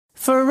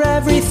For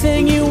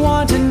everything you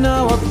want to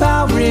know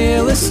about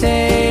real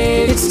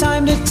estate, it's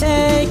time to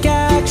take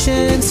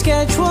action.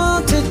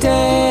 Schedule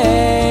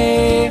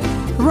today.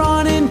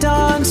 Ron and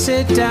Don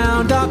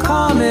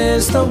sitdown.com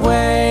is the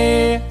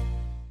way.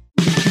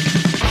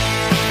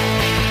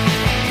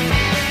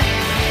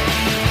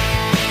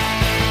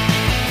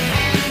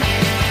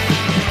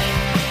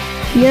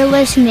 You're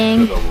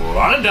listening to the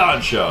Ron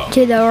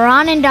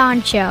and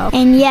Don Show.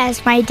 And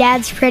yes, my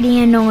dad's pretty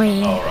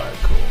annoying. All right,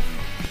 cool.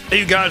 Hey,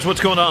 you guys,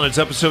 what's going on? It's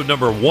episode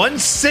number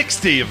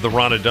 160 of the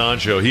Ron and Don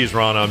Show. He's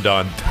Ron, I'm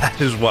Don.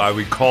 That is why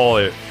we call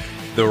it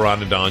the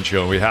Ron and Don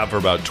Show, and we have for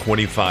about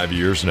 25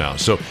 years now.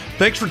 So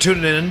thanks for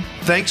tuning in.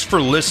 Thanks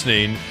for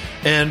listening.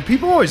 And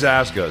people always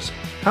ask us,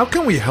 how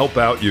can we help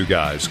out you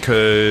guys?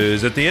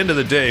 Because at the end of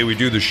the day, we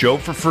do the show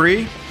for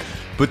free.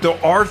 But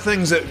there are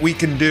things that we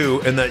can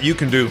do and that you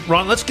can do.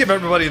 Ron, let's give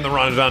everybody in the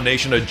Ron and Don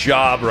Nation a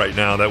job right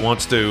now that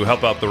wants to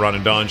help out the Ron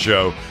and Don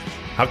Show.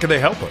 How can they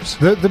help us?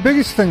 The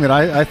biggest thing that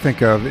I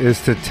think of is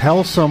to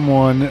tell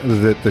someone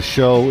that the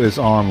show is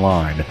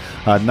online.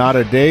 Not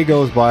a day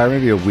goes by, or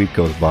maybe a week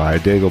goes by. A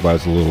day goes by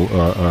is a little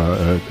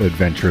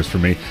adventurous for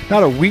me.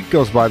 Not a week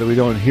goes by that we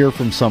don't hear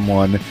from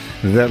someone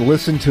that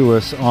listened to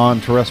us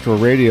on terrestrial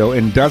radio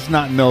and does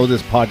not know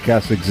this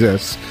podcast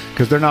exists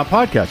because they're not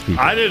podcast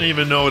people. I didn't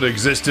even know it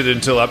existed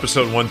until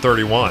episode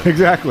 131.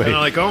 Exactly. And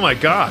I'm like, oh my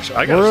gosh,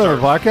 I got to start.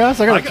 We're a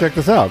podcast? I got to check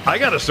this out. I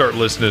got to start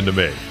listening to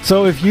me.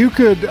 So if you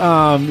could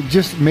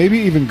just maybe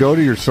even go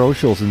to your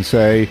socials and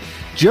say,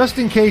 just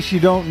in case you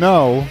don't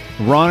know,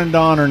 Ron and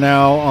Don are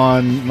now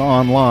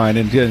online,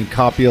 and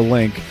copy a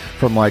link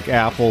from like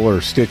Apple or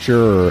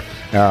Stitcher or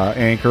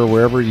Anchor,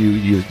 wherever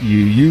you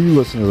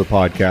listen to the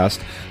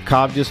podcast.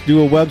 Just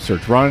do a web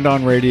search, Ron and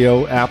Don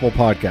Radio, Apple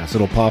Podcasts.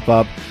 It'll pop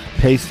up.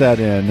 Paste that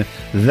in.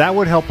 That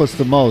would help us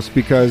the most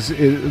because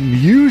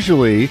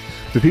usually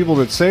the people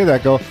that say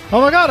that go,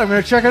 oh my God, I'm going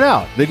to check it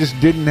out. They just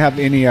didn't have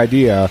any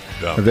idea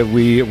that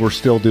we were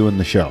still doing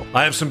the show.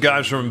 I have some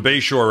guys from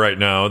Bayshore right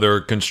now. They're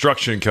a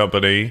construction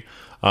company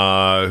who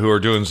are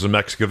doing some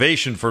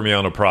excavation for me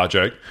on a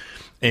project.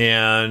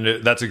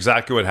 And that's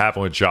exactly what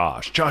happened with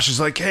Josh. Josh is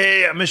like,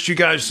 hey, I missed you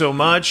guys so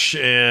much,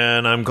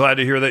 and I'm glad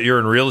to hear that you're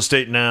in real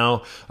estate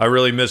now. I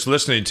really miss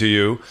listening to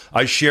you.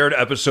 I shared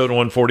episode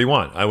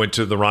 141. I went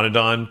to the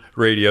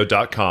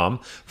ronandonradio.com,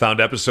 found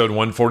episode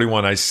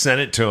 141. I sent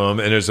it to him,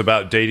 and it's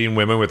about dating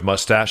women with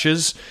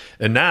mustaches.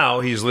 And now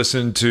he's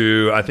listened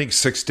to, I think,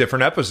 6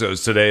 different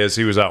episodes today as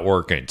he was out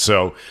working.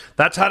 So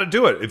that's how to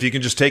do it. If you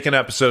can just take an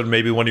episode,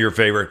 maybe one of your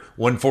favorite,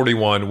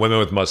 141, Women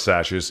with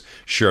Mustaches,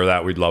 share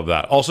that. We'd love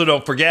that. Also,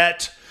 don't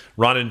forget,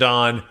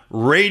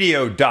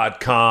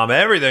 ronandonradio.com,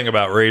 everything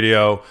about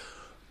radio.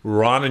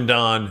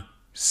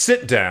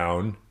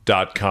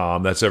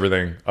 ronandonsitdown.com, that's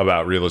everything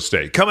about real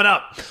estate. Coming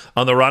up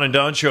on the Ron and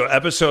Don Show,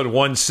 episode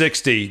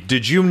 160,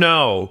 did you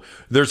know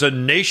there's a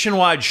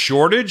nationwide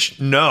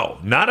shortage? No,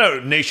 not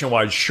a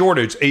nationwide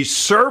shortage, a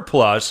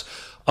surplus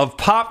of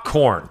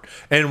popcorn.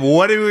 And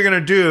what are we going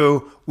to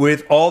do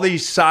with all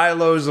these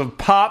silos of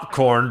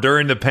popcorn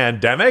during the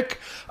pandemic?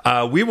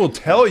 We will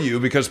tell you,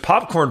 because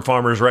popcorn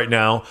farmers right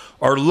now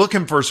are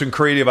looking for some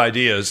creative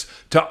ideas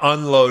to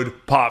unload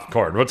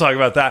popcorn. We'll talk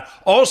about that.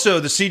 Also,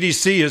 the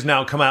CDC has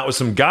now come out with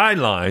some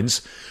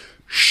guidelines.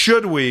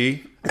 Should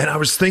we? And I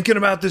was thinking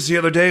about this the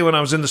other day when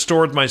I was in the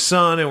store with my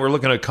son and we're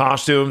looking at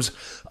costumes.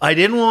 I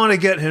didn't want to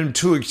get him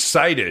too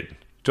excited,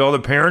 to all the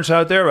parents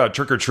out there, about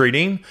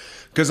trick-or-treating,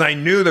 because I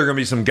knew there were going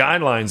to be some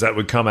guidelines that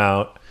would come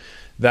out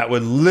that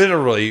would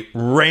literally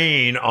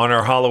rain on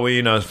our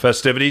Halloween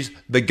festivities.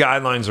 The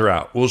guidelines are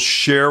out. We'll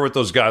share what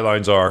those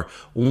guidelines are.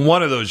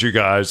 One of those, you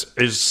guys,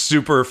 is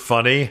super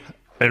funny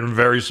and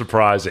very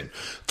surprising.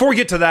 Before we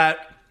get to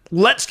that,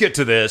 let's get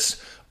to this.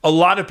 A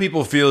lot of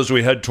people feel as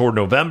we head toward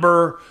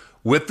November,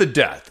 with the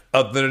death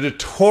of the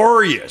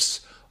notorious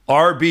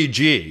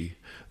RBG,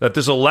 that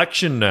this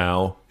election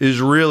now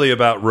is really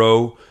about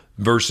Roe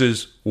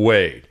versus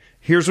Wade.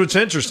 Here's what's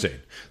interesting.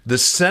 The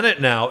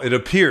Senate now, it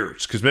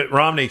appears, because Mitt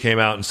Romney came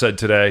out and said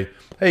today,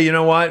 hey, you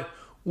know what?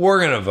 We're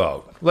going to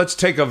vote. Let's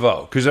take a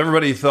vote, because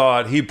everybody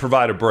thought he'd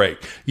provide a break.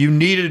 You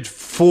needed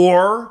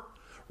 4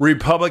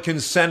 Republican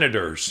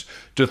senators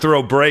to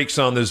throw brakes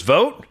on this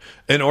vote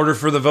in order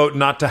for the vote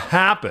not to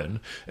happen,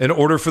 in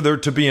order for there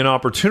to be an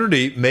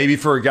opportunity maybe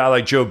for a guy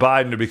like Joe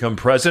Biden to become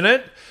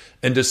president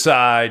and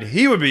decide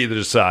he would be the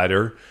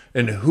decider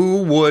and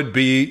who would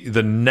be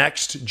the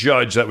next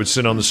judge that would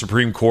sit on the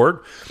Supreme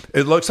Court.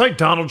 It looks like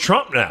Donald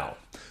Trump now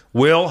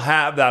will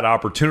have that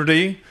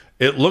opportunity.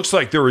 It looks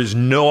like there is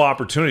no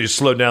opportunity to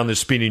slow down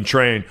this speeding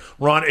train.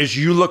 Ron, as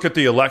you look at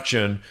the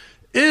election,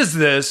 is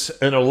this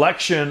an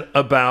election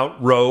about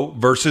Roe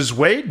versus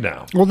Wade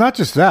now? Well, not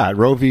just that.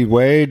 Roe v.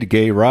 Wade,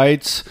 gay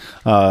rights,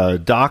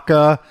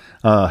 DACA,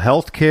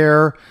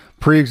 healthcare.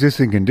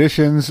 pre-existing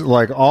conditions,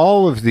 like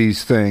all of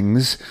these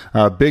things,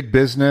 big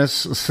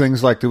business,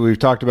 things like that we've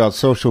talked about,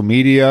 social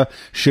media.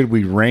 Should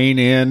we rein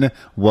in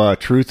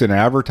truth in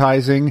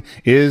advertising?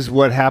 Is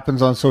what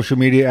happens on social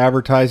media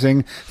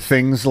advertising?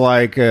 Things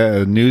like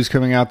news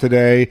coming out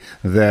today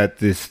that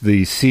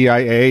the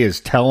CIA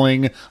is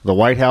telling the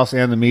White House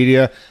and the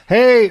media,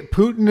 hey,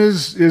 Putin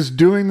is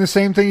doing the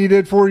same thing he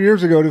did 4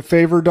 years ago to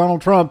favor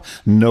Donald Trump.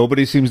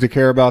 Nobody seems to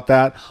care about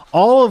that.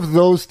 All of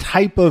those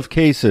type of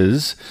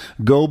cases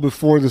go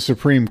before the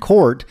Supreme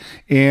Court.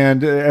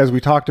 And as we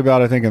talked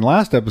about, I think in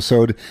last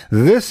episode,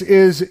 this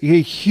is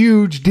a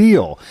huge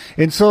deal.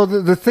 And so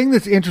the thing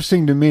that's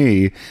interesting to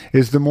me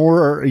is the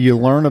more you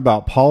learn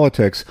about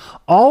politics,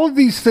 all of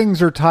these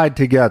things are tied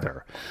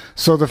together.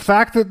 So the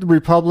fact that the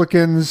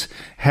Republicans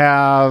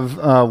have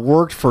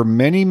worked for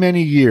many,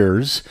 many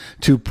years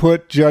to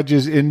put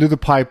judges into the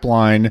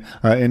pipeline,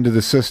 into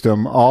the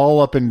system,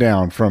 all up and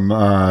down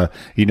from,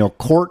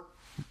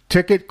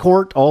 ticket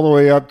court all the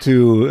way up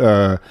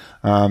to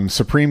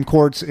Supreme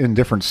Courts in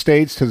different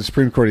states to the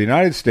Supreme Court of the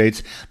United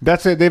States.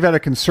 That's it. They've had a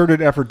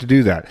concerted effort to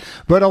do that.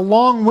 But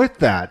along with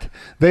that,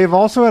 they've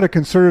also had a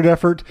concerted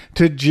effort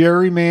to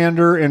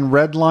gerrymander and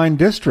redline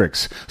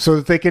districts so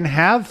that they can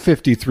have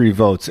 53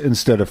 votes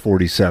instead of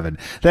 47.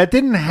 That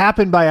didn't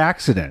happen by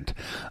accident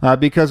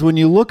because when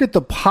you look at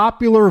the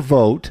popular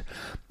vote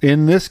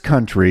in this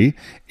country,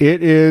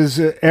 it is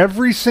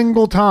every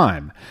single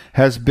time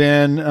has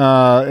been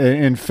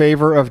in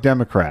favor of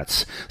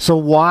Democrats. So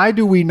why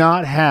do we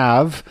not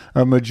have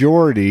a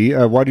majority?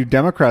 Why do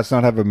Democrats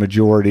not have a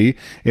majority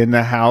in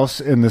the House,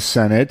 in the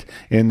Senate,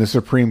 in the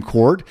Supreme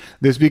Court?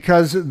 It's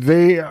because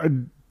they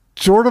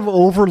sort of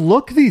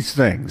overlook these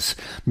things.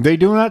 They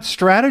do not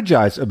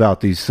strategize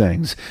about these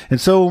things.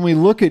 And so when we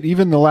look at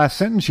even the last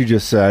sentence you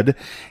just said,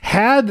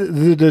 had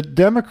the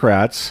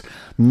Democrats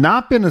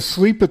not been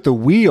asleep at the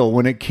wheel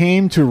when it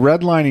came to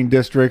redlining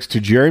districts, to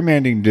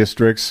gerrymandering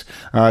districts,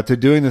 to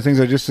doing the things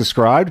I just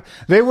described,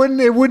 it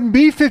wouldn't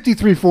be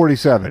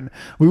 53-47.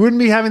 We wouldn't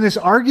be having this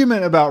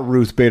argument about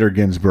Ruth Bader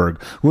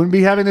Ginsburg. We wouldn't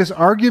be having this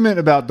argument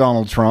about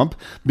Donald Trump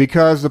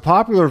because the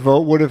popular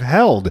vote would have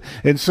held.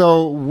 And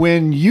so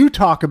when you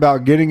talk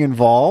about getting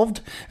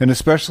involved, and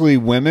especially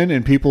women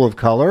and people of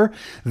color,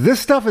 this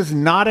stuff is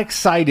not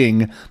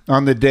exciting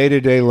on the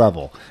day-to-day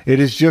level. It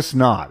is just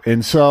not.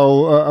 And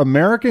so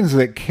Americans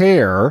that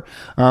care,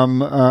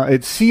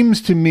 it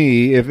seems to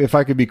me, if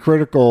I could be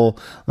critical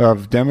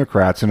of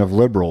Democrats and of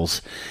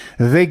liberals,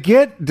 they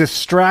get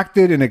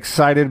distracted and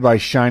excited by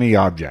shiny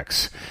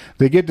objects.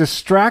 They get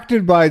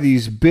distracted by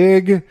these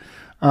big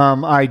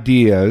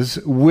ideas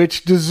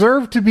which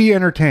deserve to be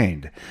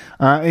entertained.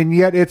 And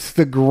yet it's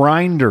the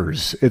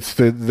grinders, it's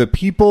the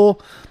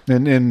people,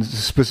 and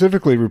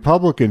specifically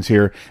Republicans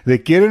here,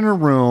 that get in a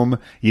room,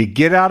 you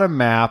get out a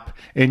map,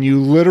 and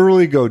you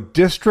literally go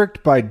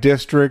district by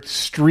district,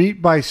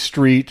 street by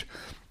street,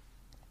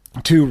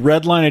 to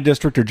redline a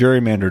district or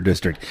gerrymander a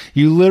district.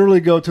 You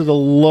literally go to the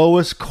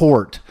lowest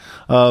court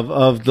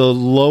of the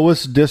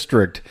lowest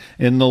district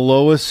in the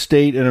lowest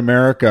state in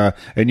America,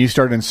 and you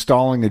start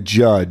installing a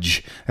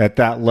judge at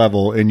that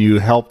level, and you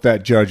help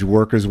that judge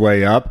work his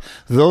way up.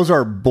 Those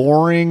are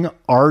boring,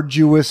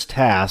 arduous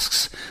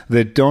tasks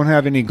that don't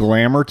have any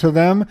glamour to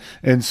them,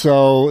 and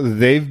so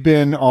they've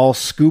been all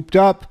scooped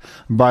up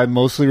by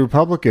mostly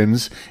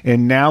Republicans,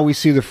 and now we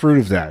see the fruit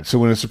of that. So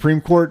when a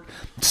Supreme Court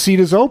seat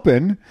is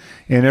open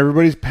and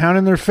everybody's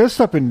pounding their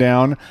fists up and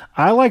down,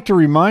 I like to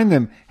remind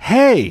them,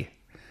 hey,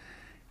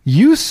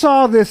 you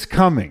saw this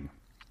coming.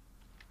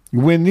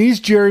 When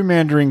these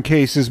gerrymandering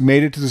cases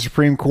made it to the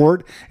Supreme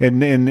Court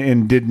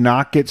and did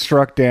not get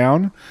struck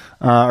down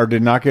or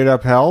did not get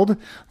upheld,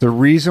 the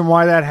reason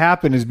why that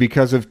happened is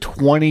because of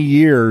 20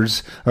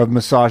 years of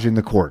massaging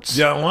the courts.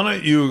 Yeah, why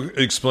don't you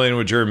explain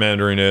what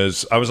gerrymandering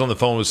is? I was on the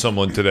phone with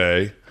someone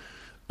today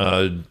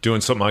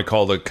doing something I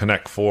call the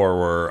Connect Four,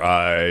 where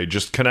I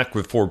just connect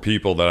with four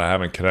people that I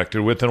haven't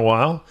connected with in a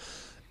while,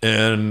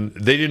 and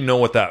they didn't know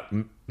what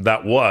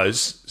that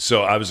was.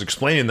 So I was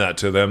explaining that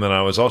to them, and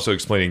I was also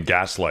explaining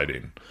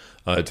gaslighting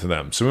to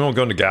them. So we won't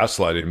go into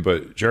gaslighting,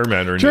 but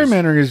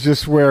gerrymandering is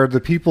just where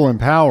the people in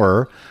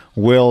power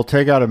will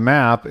take out a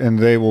map and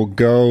they will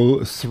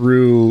go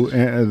through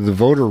the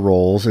voter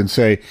rolls and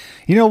say,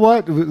 you know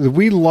what,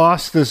 we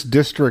lost this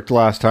district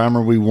last time,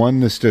 or we won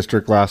this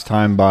district last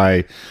time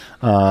by,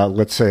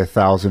 let's say,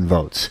 1,000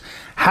 votes.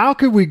 How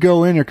could we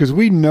go in here? Because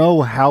we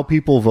know how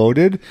people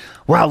voted.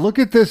 Wow, look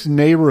at this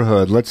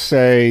neighborhood. Let's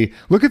say,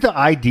 look at the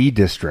ID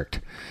district.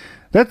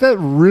 That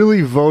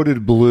really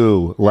voted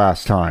blue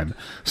last time.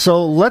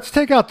 So let's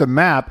take out the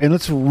map and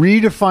let's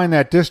redefine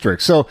that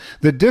district. So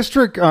the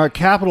district,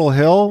 Capitol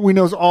Hill, we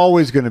know is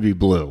always going to be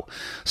blue.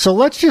 So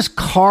let's just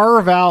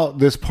carve out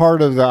this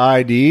part of the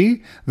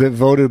ID that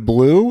voted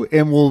blue,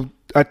 and we'll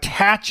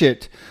attach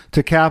it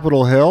to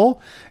Capitol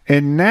Hill.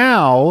 And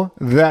now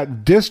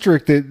that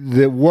district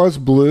that was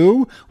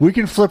blue, we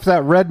can flip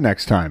that red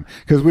next time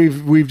because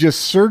we've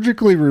just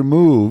surgically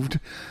removed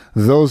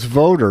those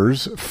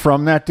voters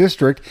from that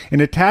district and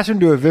attach them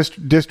to a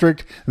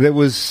district that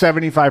was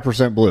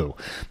 75% blue.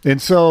 And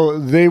so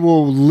they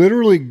will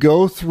literally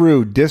go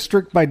through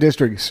district by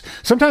district,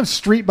 sometimes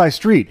street by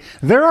street.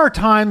 There are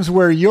times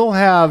where you'll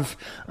have,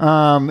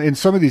 in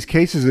some of these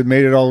cases that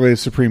made it all the way to the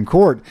Supreme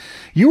Court,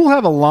 you will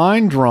have a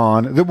line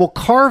drawn that will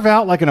carve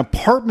out like an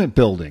apartment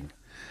building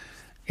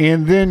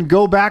and then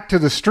go back to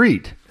the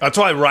street. That's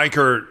why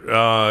Reichert,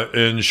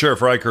 and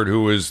Sheriff Reichert,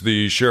 who was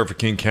the sheriff of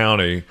King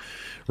County,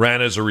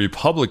 ran as a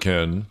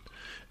Republican,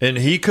 and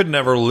he could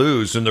never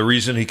lose. And the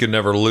reason he could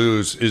never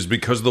lose is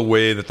because of the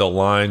way that the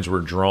lines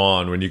were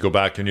drawn when you go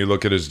back and you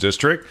look at his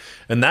district.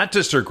 And that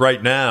district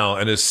right now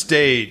in a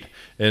state,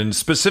 and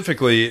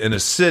specifically in a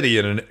city,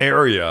 in an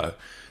area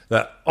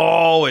that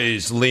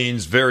always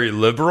leans very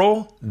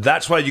liberal,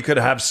 that's why you could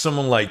have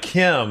someone like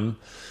him,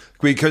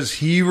 because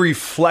he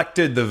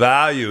reflected the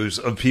values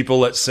of people,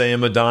 let's say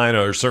in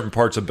Medina or certain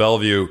parts of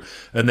Bellevue.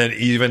 And then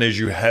even as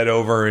you head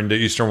over into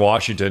Eastern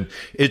Washington,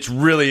 it's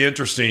really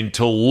interesting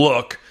to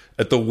look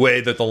at the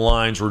way that the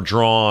lines were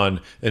drawn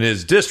in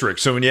his district.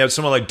 So when you have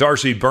someone like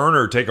Darcy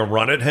Berner take a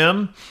run at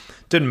him,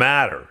 it didn't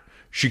matter.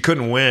 She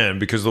couldn't win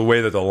because of the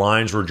way that the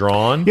lines were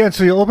drawn. Yeah,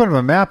 so you open up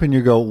a map and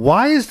you go,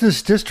 why is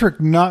this district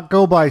not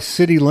go by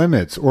city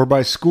limits or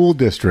by school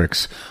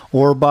districts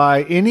or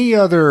by any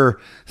other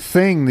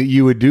thing that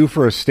you would do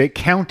for a state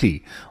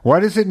county?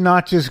 Why does it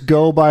not just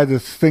go by the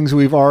things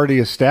we've already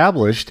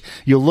established?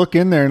 You'll look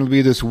in there and it'll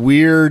be this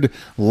weird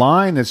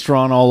line that's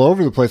drawn all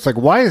over the place. Like,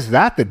 why is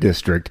that the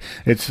district?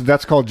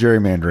 That's called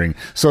gerrymandering.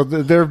 So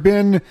there have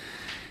been...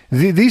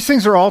 These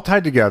things are all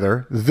tied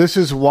together. This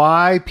is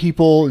why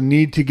people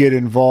need to get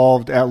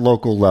involved at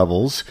local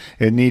levels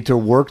and need to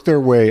work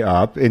their way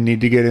up and need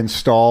to get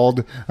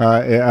installed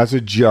as a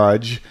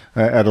judge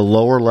at a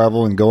lower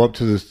level and go up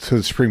to the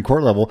Supreme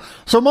Court level.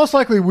 So most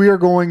likely we are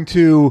going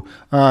to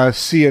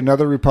see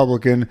another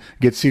Republican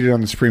get seated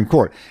on the Supreme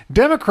Court.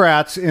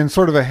 Democrats, in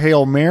sort of a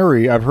Hail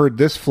Mary, I've heard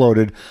this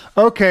floated,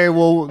 okay,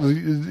 well,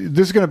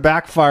 this is going to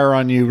backfire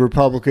on you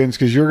Republicans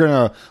because you're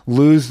going to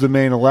lose the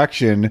main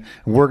election.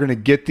 We're going to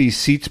get these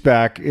seats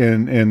back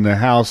in the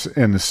House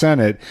and the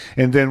Senate,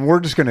 and then we're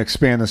just going to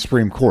expand the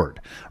Supreme Court.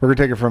 We're going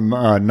to take it from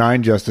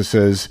 9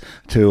 justices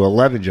to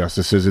 11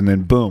 justices, and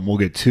then boom, we'll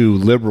get 2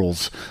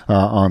 liberals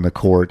on the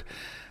court.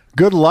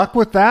 Good luck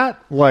with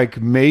that.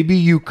 Like, maybe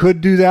you could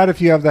do that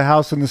if you have the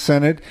House and the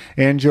Senate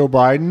and Joe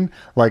Biden.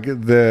 Like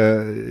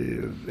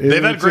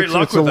they've had great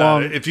luck with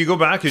that. If you go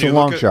back and you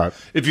look at, shot.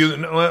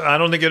 I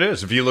don't think it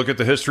is. If you look at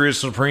the history of the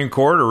Supreme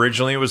Court,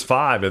 originally it was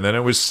 5, and then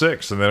it was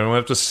 6, and then it went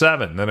up to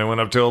 7, then it went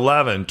up to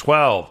 11,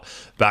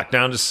 12, back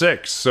down to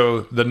 6.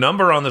 So the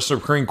number on the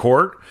Supreme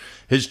Court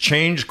has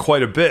changed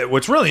quite a bit.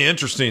 What's really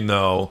interesting,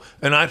 though,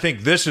 and I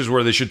think this is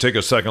where they should take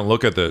a second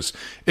look at this,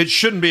 it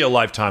shouldn't be a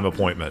lifetime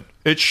appointment.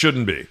 It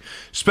shouldn't be,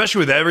 especially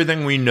with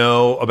everything we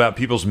know about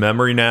people's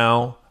memory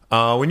now.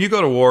 When you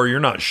go to war, you're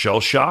not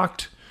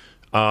shell-shocked.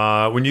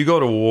 When you go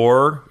to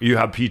war, you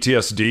have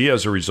PTSD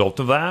as a result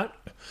of that.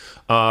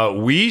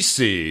 We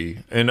see,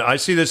 and I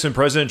see this in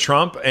President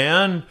Trump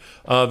and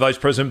Vice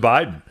President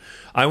Biden.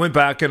 I went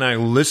back and I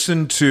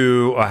listened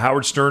to a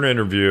Howard Stern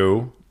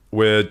interview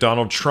with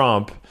Donald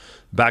Trump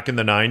back in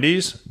the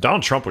 90s.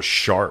 Donald Trump was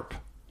sharp.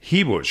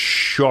 He was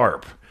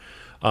sharp.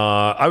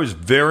 I was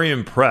very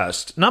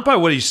impressed, not by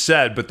what he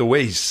said, but the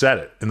way he said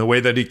it and the way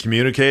that he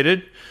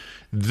communicated.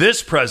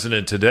 This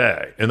president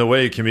today and the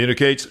way he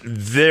communicates,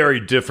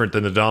 very different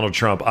than the Donald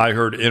Trump I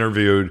heard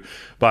interviewed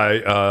by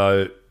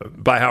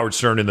Howard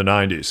Stern in the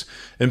 90s.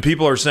 And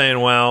people are saying,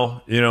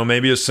 well,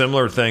 maybe a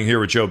similar thing here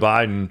with Joe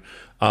Biden.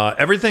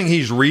 Everything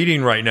he's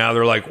reading right now,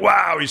 they're like,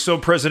 wow, he's so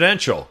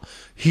presidential.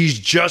 He's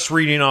just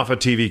reading off a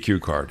TV cue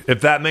card.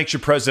 If that makes you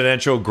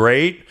presidential,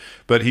 great.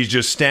 But he's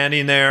just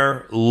standing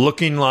there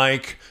looking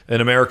like an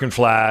American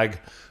flag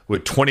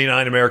with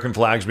 29 American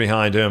flags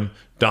behind him.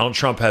 Donald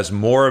Trump has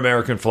more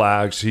American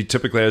flags. He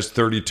typically has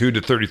 32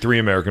 to 33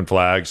 American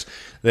flags.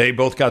 They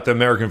both got the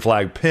American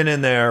flag pin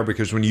in there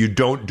because when you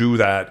don't do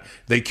that,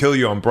 they kill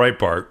you on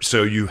Breitbart.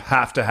 So you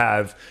have to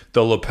have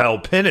the lapel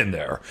pin in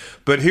there.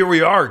 But here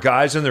we are,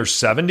 guys in their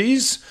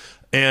 70s.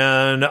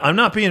 And I'm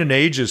not being an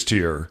ageist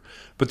here,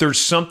 but there's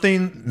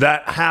something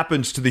that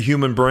happens to the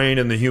human brain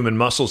and the human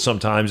muscle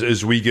sometimes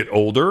as we get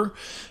older,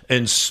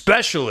 and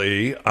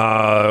especially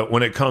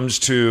when it comes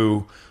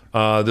to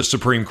the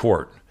Supreme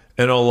Court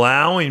and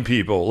allowing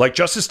people like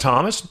Justice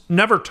Thomas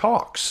never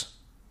talks.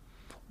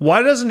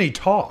 Why doesn't he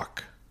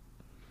talk?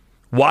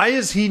 Why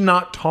is he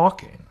not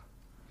talking?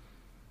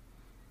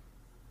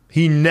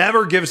 He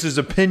never gives his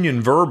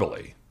opinion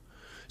verbally.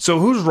 So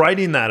who's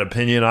writing that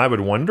opinion, I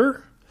would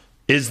wonder?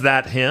 Is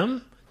that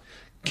him?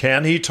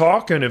 Can he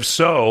talk? And if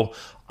so,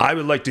 I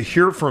would like to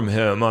hear from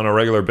him on a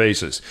regular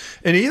basis.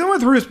 And even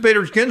with Ruth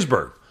Bader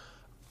Ginsburg,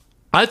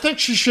 I think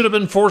she should have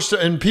been forced to,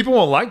 and people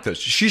won't like this,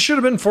 she should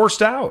have been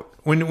forced out.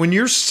 When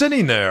you're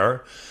sitting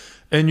there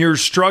and you're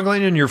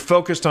struggling and you're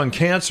focused on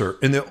cancer,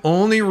 and the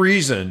only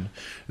reason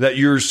that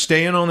you're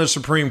staying on the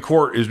Supreme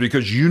Court is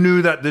because you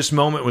knew that this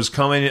moment was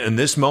coming and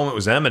this moment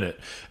was imminent,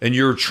 and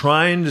you're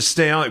trying to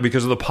stay on it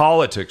because of the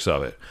politics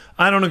of it.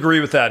 I don't agree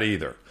with that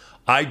either.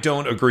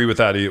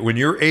 When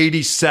you're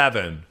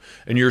 87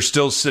 and you're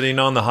still sitting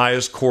on the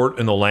highest court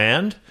in the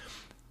land,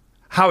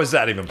 how is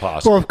that even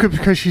possible? Well,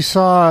 because she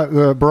saw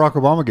Barack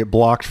Obama get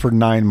blocked for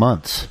 9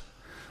 months.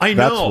 I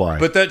know,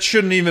 but that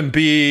shouldn't even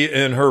be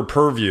in her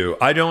purview.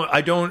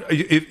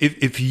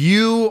 If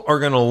you are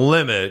going to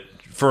limit,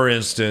 for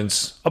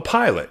instance, a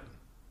pilot,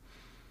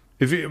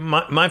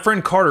 my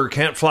friend Carter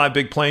can't fly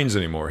big planes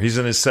anymore. He's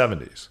in his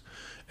 70s.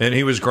 And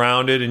he was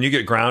grounded, and you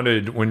get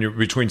grounded when you're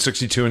between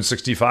 62 and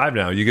 65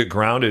 now. You get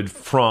grounded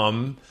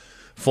from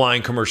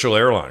flying commercial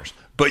airliners.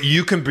 But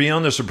you can be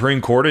on the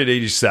Supreme Court at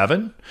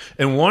 87.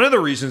 And one of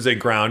the reasons they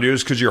ground you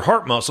is because your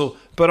heart muscle,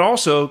 but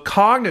also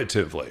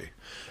cognitively.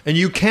 And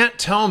you can't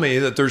tell me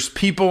that there's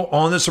people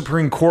on the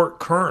Supreme Court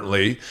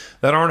currently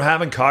that aren't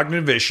having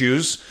cognitive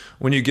issues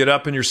when you get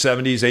up in your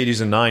 70s,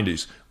 80s, and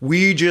 90s.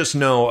 We just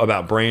know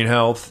about brain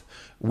health.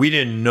 We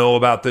didn't know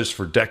about this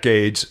for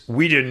decades.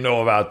 We didn't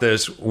know about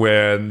this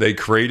when they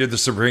created the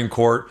Supreme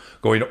Court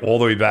going all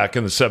the way back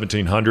in the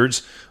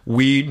 1700s.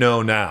 We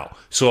know now.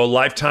 So a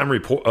lifetime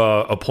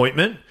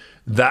appointment,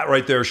 that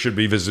right there should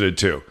be visited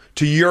too.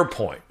 To your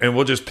point, and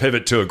we'll just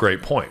pivot to a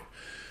great point.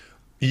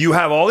 You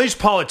have all these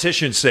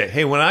politicians say,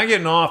 hey, when I get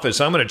in office,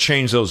 I'm going to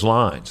change those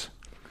lines.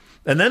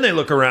 And then they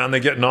look around, they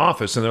get in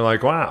office, and they're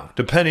like, wow,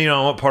 depending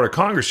on what part of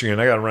Congress you're in,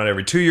 I got to run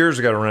every 2 years,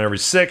 I got to run every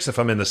 6. If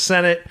I'm in the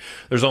Senate,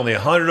 there's only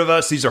 100 of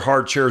us. These are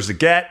hard chairs to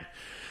get.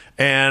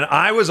 And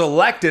I was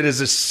elected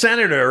as a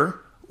senator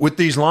with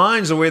these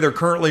lines the way they're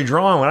currently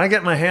drawn. When I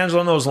get my hands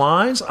on those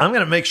lines, I'm going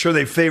to make sure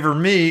they favor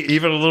me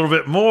even a little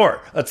bit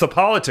more. That's the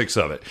politics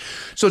of it.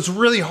 So it's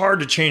really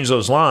hard to change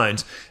those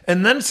lines.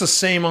 And then it's the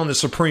same on the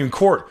Supreme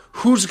Court.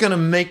 Who's going to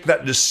make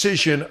that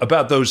decision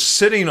about those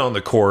sitting on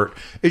the court?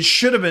 It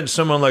should have been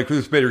someone like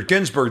Ruth Bader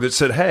Ginsburg that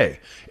said,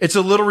 hey, it's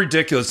a little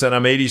ridiculous that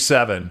I'm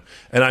 87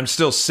 and I'm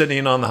still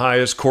sitting on the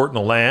highest court in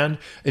the land.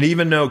 And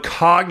even though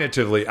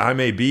cognitively I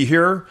may be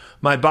here,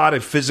 my body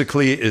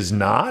physically is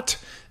not.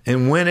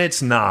 And when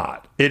it's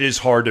not, it is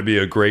hard to be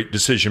a great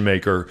decision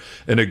maker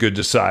and a good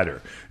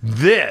decider.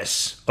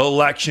 This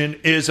election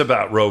is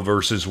about Roe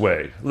versus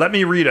Wade. Let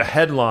me read a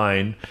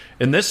headline,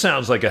 and this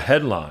sounds like a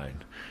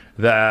headline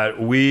that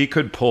we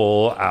could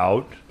pull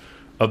out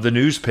of the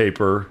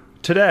newspaper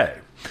today.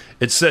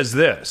 It says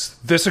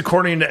this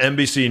according to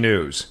NBC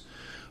News.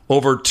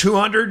 Over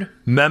 200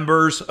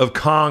 members of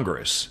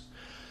Congress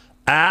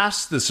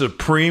asked the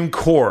Supreme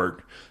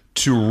Court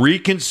to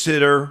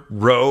reconsider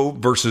Roe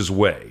versus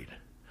Wade.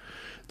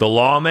 The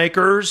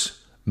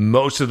lawmakers,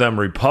 most of them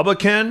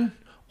Republican,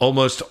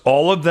 almost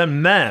all of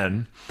them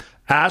men,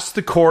 asked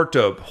the court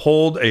to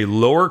uphold a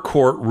lower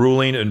court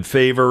ruling in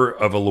favor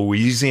of a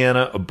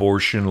Louisiana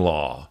abortion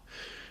law.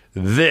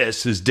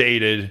 This is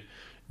dated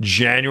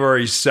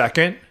January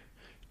 2nd,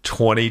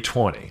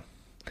 2020.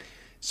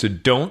 So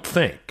don't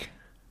think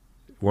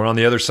we're on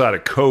the other side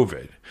of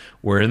COVID.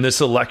 We're in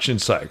this election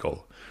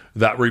cycle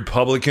that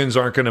Republicans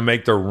aren't going to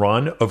make their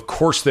run. Of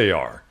course they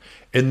are,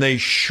 and they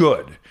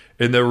should.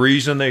 And the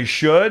reason they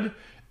should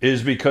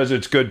is because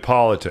it's good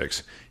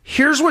politics.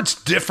 Here's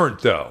what's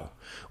different, though,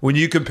 when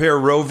you compare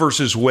Roe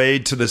versus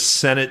Wade to the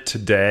Senate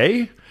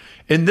today,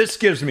 and this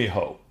gives me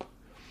hope.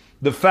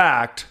 The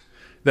fact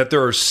that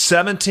there are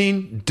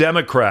 17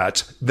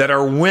 Democrats that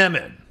are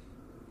women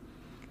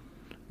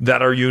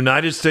that are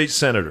United States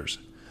senators.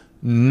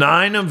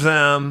 9 of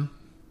them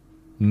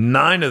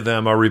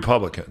are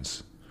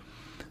Republicans.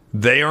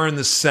 They are in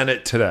the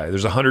Senate today.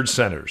 There's 100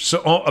 senators.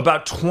 So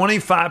about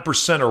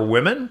 25% are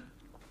women.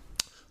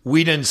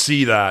 We didn't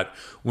see that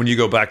when you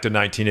go back to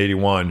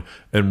 1981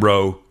 and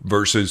Roe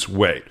versus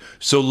Wade.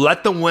 So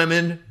let the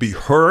women be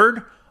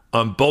heard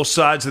on both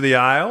sides of the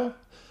aisle.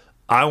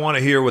 I want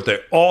to hear what they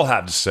all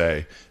have to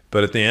say.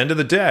 But at the end of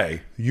the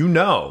day, you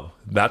know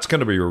that's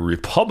going to be a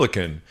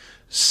Republican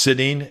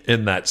sitting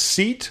in that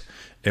seat.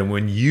 And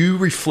when you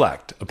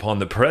reflect upon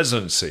the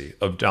presidency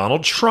of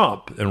Donald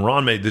Trump, and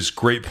Ron made this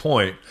great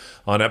point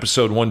on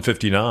episode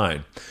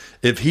 159,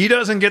 if he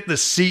doesn't get the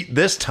seat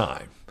this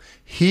time,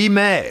 he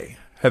may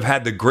have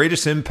had the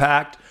greatest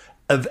impact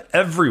of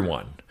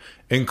everyone,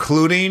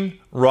 including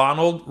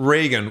Ronald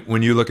Reagan,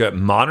 when you look at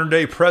modern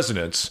day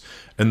presidents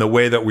and the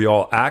way that we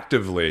all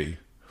actively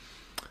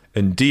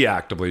and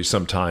deactively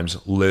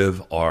sometimes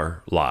live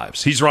our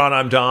lives. He's Ron,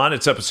 I'm Don.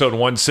 It's episode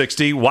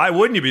 160. Why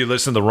wouldn't you be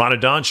listening to the Ron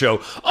and Don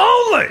Show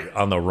only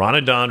on the Ron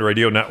and Don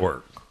Radio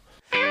Network?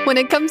 When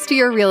it comes to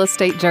your real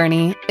estate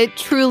journey, It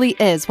truly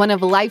is one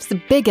of life's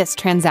biggest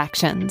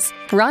transactions.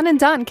 Ron and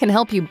Don can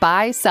help you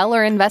buy, sell,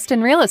 or invest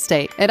in real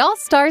estate. It all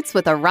starts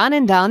with a Ron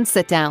and Don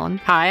sit-down.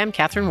 Hi, I'm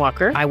Catherine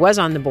Walker. I was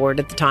on the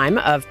board at the time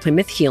of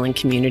Plymouth Healing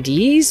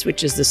Communities,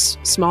 which is this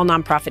small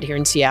nonprofit here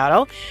in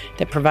Seattle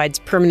that provides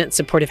permanent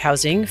supportive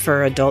housing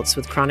for adults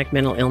with chronic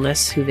mental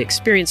illness who've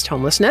experienced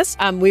homelessness.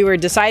 We were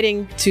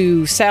deciding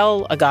to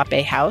sell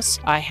Agape House.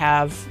 I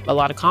have a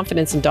lot of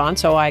confidence in Don,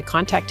 so I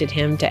contacted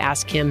him to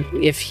ask him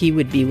if he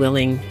would be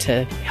willing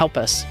to help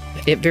us.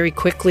 It very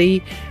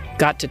quickly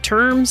got to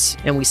terms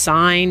and we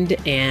signed,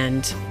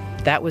 and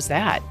that was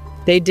that.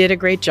 They did a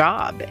great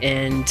job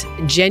and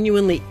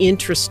genuinely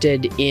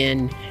interested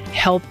in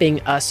helping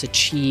us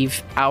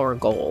achieve our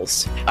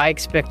goals. I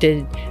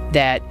expected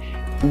that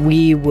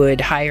we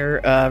would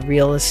hire a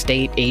real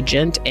estate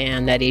agent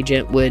and that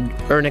agent would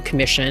earn a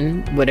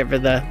commission, whatever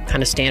the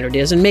kind of standard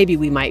is. And maybe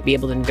we might be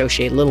able to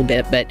negotiate a little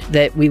bit, but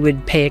that we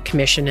would pay a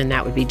commission and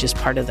that would be just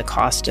part of the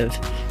cost of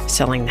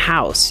selling the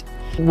house.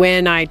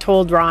 When I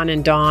told Ron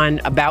and Don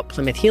about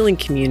Plymouth Healing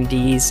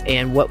Communities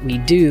and what we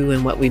do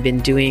and what we've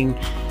been doing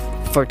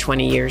for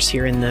 20 years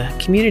here in the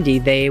community,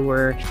 they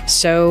were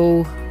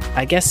so,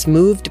 I guess,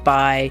 moved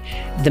by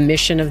the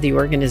mission of the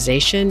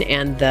organization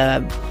and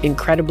the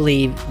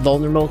incredibly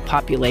vulnerable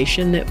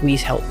population that we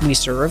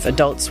serve,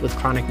 adults with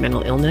chronic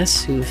mental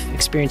illness who've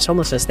experienced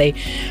homelessness. They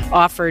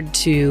offered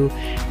to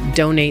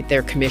donate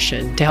their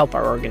commission to help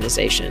our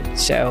organization.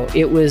 So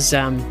it was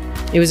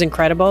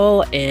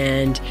incredible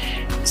and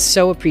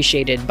so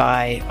appreciated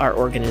by our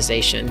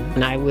organization.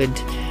 And I would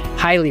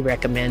highly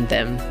recommend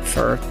them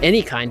for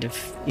any kind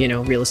of,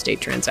 real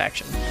estate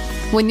transaction.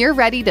 When you're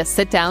ready to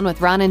sit down with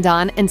Ron and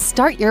Don and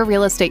start your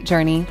real estate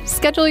journey,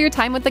 schedule your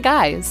time with the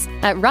guys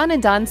at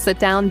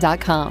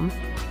ronanddonsitdown.com.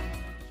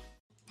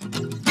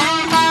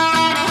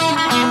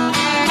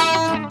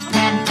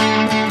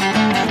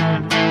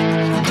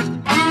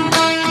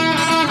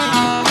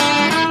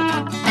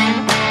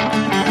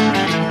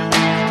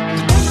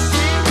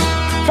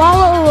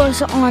 Follow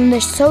us on the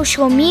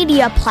social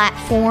media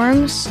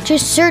platforms.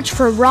 Just search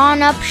for Ron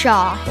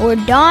Upshaw or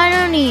Don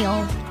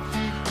O'Neill.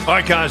 All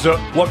right, guys,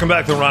 welcome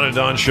back to the Ron and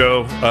Don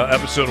Show,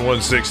 episode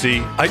 160.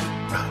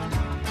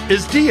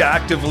 Is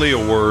deactively a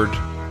word?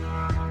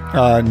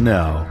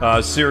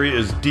 No. Siri,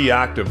 is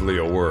deactively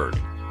a word?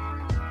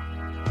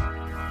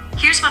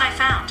 Here's what I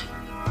found.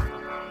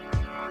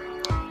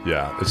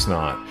 Yeah, it's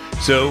not.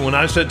 So when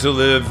I said to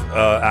live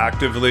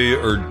actively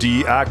or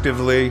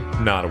deactively,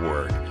 not a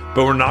word.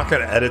 But we're not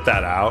going to edit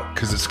that out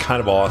because it's kind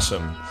of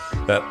awesome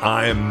that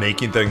I am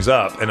making things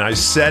up. And I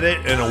said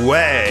it in a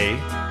way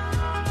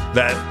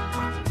that,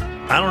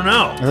 I don't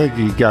know. I think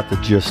you got the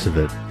gist of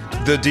it.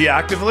 The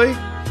deactively?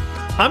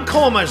 I'm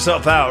calling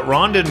myself out.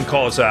 Ron didn't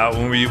call us out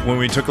when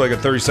we took like a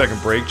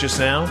 30-second break just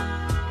now.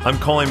 I'm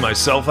calling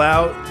myself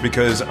out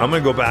because I'm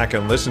going to go back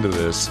and listen to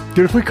this.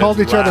 Dude, if we called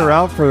each other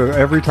out for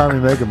every time we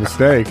make a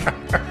mistake,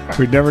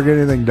 we'd never get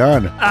anything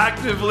done.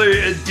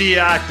 Actively and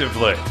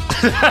deactively.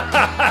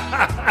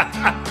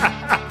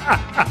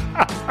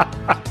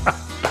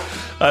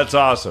 That's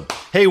awesome.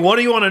 Hey, what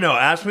do you want to know?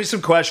 Ask me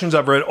some questions.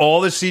 I've read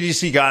all the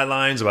CDC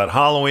guidelines about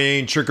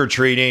Halloween,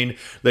 trick-or-treating.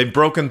 They've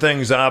broken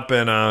things up,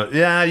 and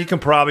yeah, you can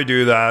probably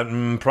do that,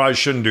 and probably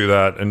shouldn't do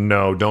that, and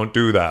no, don't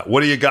do that.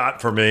 What do you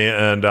got for me?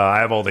 And I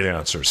have all the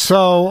answers.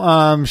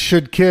 So,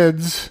 should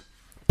kids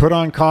put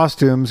on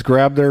costumes,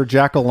 grab their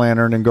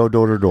jack-o'-lantern, and go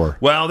door to door?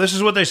 Well, this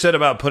is what they said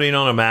about putting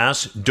on a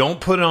mask.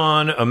 Don't put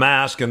on a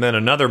mask and then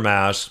another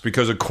mask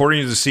because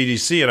according to the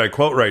CDC, and I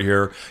quote right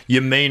here,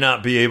 you may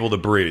not be able to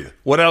breathe.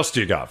 What else do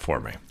you got for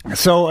me?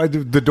 So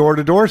the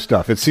door-to-door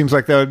stuff, it seems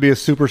like that would be a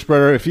super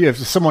spreader. If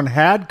someone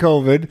had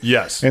COVID,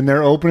 yes, and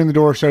they're opening the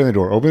door, shutting the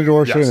door, opening the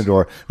door, shutting the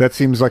door, that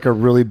seems like a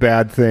really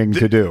bad thing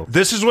to do.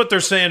 This is what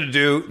they're saying to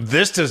do.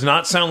 This does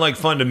not sound like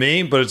fun to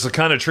me, but it's the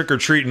kind of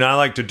trick-or-treating I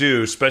like to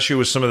do, especially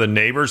with some of the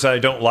neighbors that I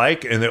don't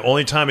like. And the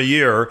only time of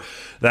year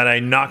that I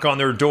knock on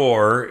their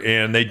door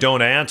and they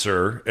don't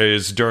answer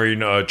is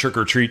during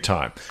trick-or-treat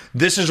time.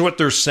 This is what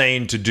they're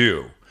saying to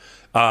do.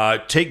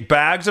 Take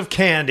bags of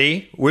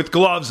candy with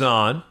gloves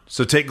on.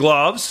 So take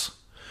gloves.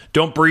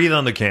 Don't breathe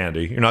on the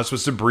candy. You're not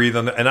supposed to breathe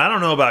on the... And I don't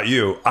know about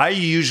you. I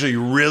usually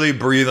really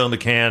breathe on the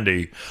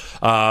candy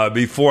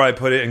before I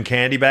put it in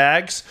candy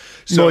bags.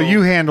 So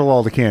you handle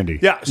all the candy.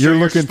 Yeah. So you're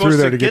looking through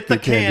there to get the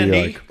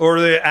candy or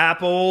the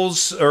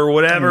apples or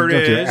whatever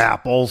it is.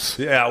 Apples.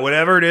 Yeah,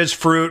 whatever it is,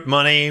 fruit,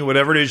 money,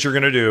 whatever it is you're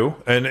going to do.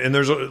 And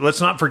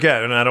let's not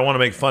forget, and I don't want to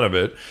make fun of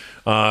it,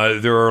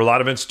 there are a lot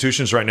of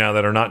institutions right now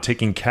that are not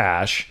taking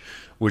cash,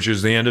 which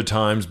is the end of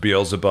times,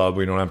 Beelzebub.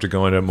 We don't have to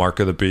go into Mark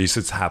of the Beast.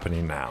 It's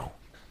happening now.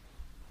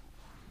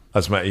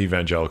 That's my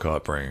evangelical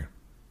upbringing.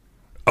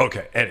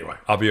 Okay, anyway,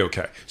 I'll be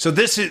okay. So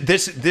this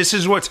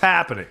is what's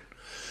happening.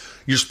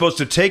 You're supposed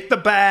to take the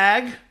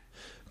bag,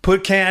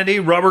 put candy,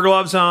 rubber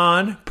gloves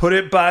on, put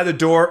it by the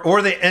door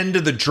or the end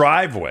of the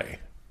driveway.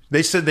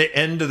 They said the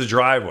end of the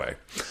driveway.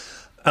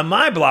 On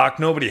my block,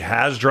 nobody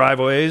has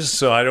driveways,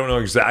 so I don't know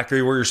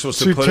exactly where you're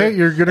supposed to put it.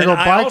 You're going to go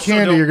buy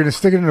candy. You're going to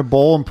stick it in a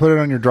bowl and put it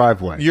on your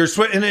driveway.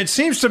 And it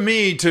seems to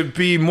me to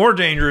be more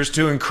dangerous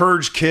to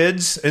encourage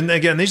kids. And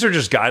again, these are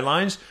just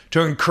guidelines to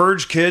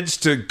encourage kids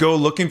to go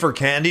looking for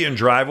candy in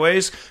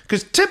driveways,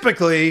 because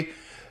typically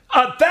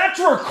that's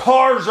where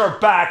cars are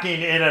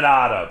backing in and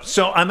out of.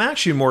 So I'm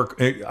actually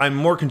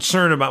more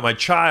concerned about my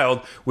child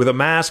with a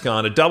mask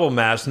on, a double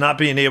mask, not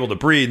being able to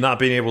breathe, not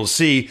being able to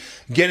see,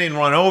 getting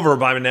run over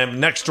by my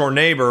next door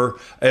neighbor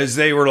as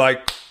they were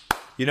like,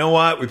 you know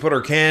what? We put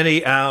our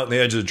candy out on the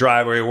edge of the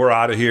driveway. We're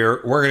out of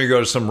here. We're going to go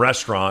to some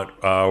restaurant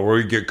where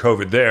we get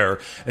COVID there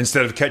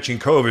instead of catching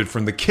COVID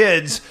from the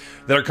kids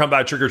that are coming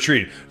by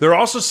trick-or-treating. They're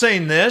also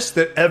saying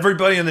that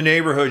everybody in the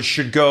neighborhood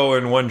should go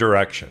in one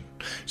direction.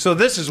 So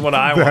this is what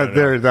I want to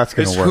know. That's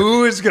going to work.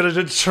 Who is going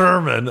to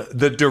determine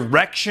the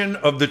direction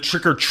of the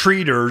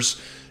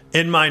trick-or-treaters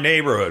in my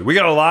neighborhood? We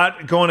got a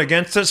lot going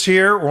against us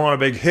here. We're on a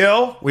big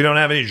hill. We don't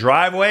have any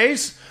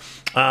driveways.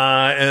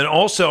 And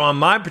also on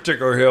my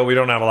particular hill, we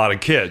don't have a lot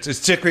of kids.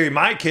 It's typically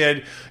my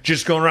kid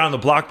just going around the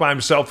block by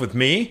himself with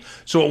me.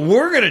 So what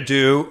we're going to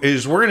do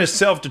is we're going to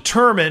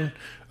self-determine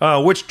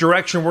which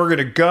direction we're going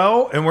to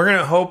go, and we're going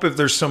to hope if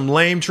there's some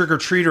lame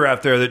trick-or-treater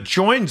out there that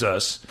joins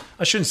us.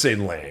 I shouldn't say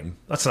lame.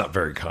 That's not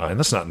very kind.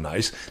 That's not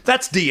nice.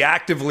 That's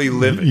deactively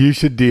living. You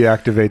should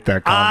deactivate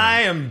that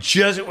comment.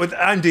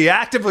 I'm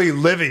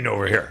deactively living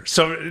over here.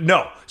 So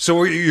no.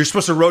 So you're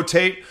supposed to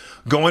rotate,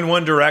 go in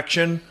one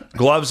direction,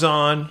 gloves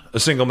on, a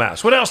single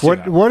mask. What else?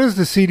 What does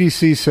the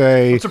CDC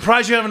say? I'm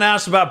surprised you haven't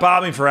asked about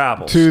bobbing for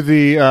apples. To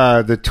the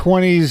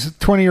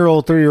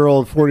 20-year-old,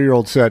 30-year-old,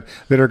 40-year-old set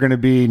that are going to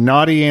be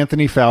naughty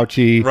Anthony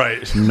Fauci,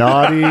 right?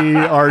 Naughty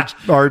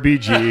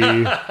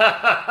RBG.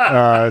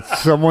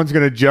 Someone's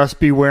going to just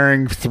be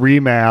wearing 3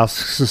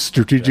 masks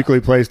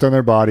strategically placed on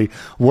their body.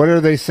 What are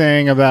they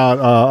saying about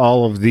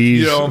all of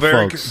these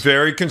folks?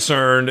 Very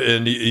concerned,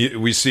 and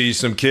we see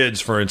some kids,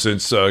 for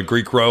instance,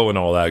 Greek Row and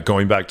all that,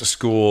 going back to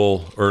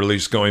school, or at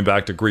least going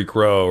back to Greek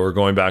Row, or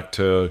going back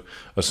to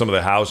some of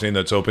the housing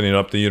that's opening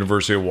up the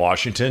University of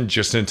Washington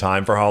just in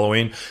time for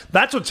Halloween.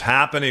 That's what's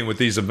happening with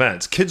these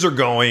events. Kids are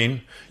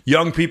going,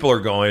 young people are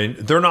going.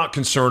 They're not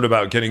concerned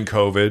about getting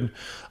COVID.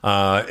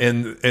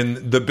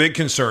 And the big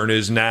concern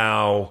is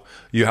now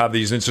you have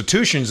these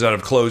institutions that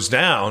have closed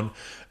down,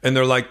 and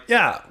they're like,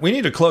 yeah, we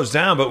need to close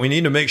down, but we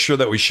need to make sure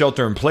that we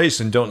shelter in place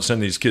and don't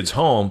send these kids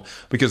home,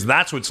 because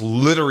that's what's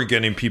literally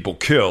getting people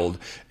killed,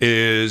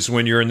 is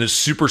when you're in this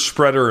super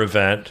spreader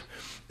event,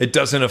 it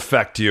doesn't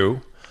affect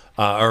you,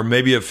 or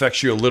maybe it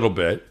affects you a little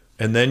bit.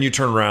 And then you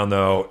turn around,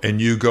 though, and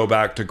you go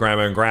back to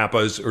grandma and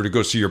grandpa's or to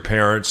go see your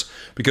parents,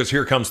 because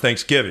here comes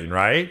Thanksgiving,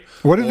 right?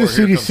 What did the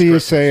CDC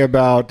say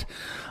about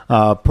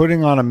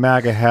putting on a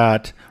MAGA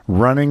hat,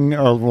 running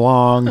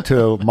along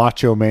to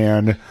Macho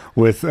Man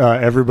with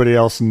everybody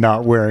else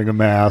not wearing a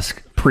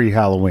mask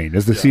pre-Halloween?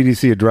 Does the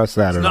CDC address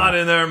that? It's not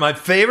in there. My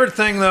favorite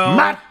thing, though,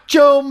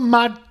 Macho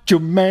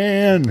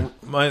Man.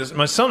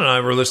 My son and I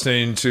were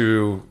listening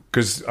to,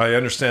 because I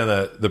understand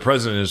that the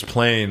president is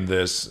playing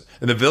this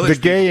in the village.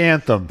 The gay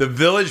anthem. The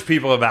village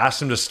people have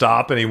asked him to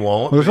stop, and he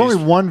won't. Well, there's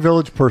only one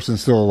village person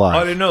still alive. Oh,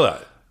 I didn't know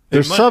that.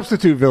 There's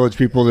substitute village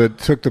people that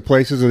took the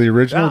places of the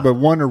original, but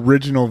one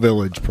original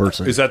village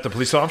person. Is that the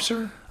police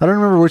officer? I don't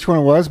remember which one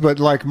it was, but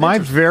like my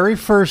very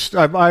first,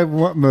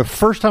 the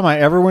first time I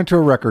ever went to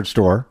a record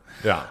store,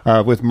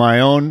 with my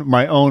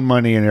own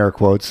money in air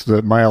quotes,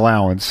 my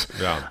allowance,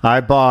 I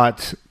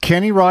bought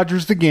Kenny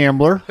Rogers the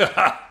Gambler.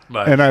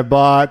 And I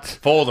bought...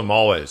 Fold them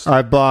always.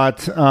 I bought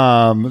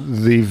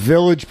the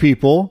Village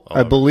People.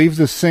 I believe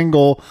the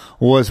single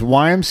was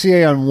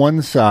YMCA on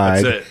one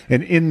side,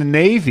 and In the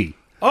Navy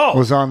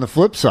was on the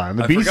flip side.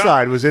 The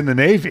B-side was In the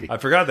Navy. I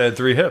forgot they had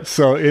 3 hits.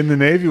 So In the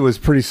Navy was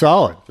pretty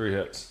solid. 3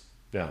 hits.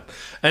 Yeah.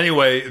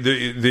 Anyway,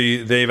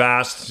 they've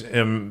asked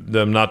them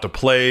not to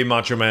play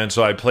Macho Man,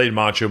 so I played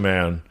Macho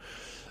Man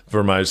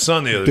for my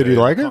son the other day. Did he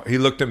like it? He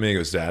looked at me and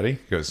goes, Daddy,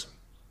 he goes,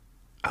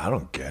 I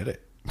don't get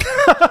it.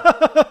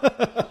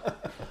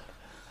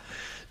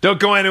 Don't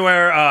go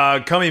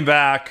anywhere. Coming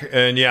back,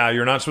 and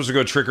you're not supposed to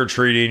go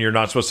trick-or-treating. You're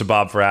not supposed to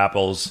bob for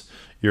apples.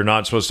 You're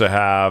not supposed to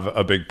have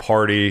a big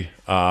party.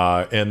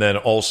 And then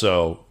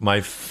also,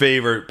 my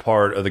favorite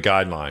part of the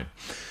guideline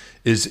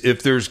is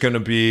if there's going to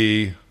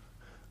be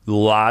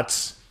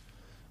lots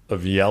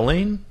of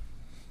yelling,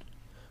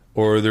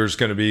 or there's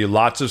going to be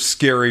lots of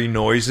scary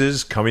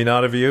noises coming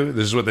out of you.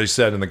 This is what they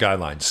said in the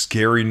guidelines.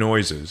 Scary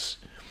noises.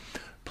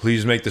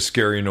 Please make the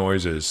scary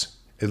noises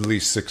at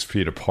least 6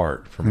 feet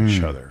apart from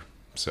each other.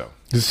 So,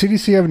 does the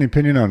CDC have any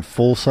opinion on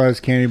full-size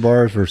candy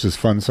bars versus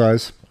fun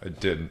size? I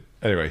didn't.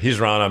 Anyway, he's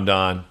Ron. I'm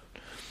Don.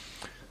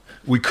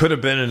 We could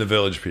have been in the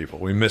Village People.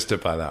 We missed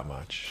it by that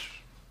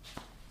much.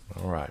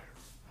 All right.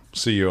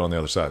 See you on the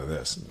other side of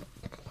this.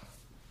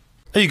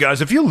 Hey, you guys,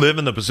 if you live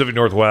in the Pacific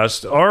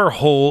Northwest, our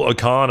whole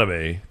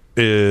economy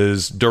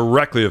is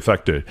directly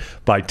affected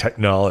by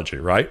technology,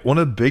 right? One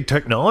of the big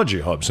technology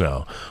hubs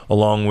now,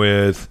 along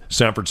with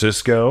San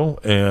Francisco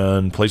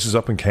and places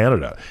up in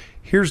Canada.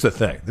 Here's the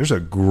thing. There's a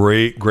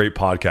great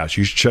podcast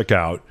you should check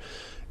out.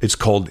 It's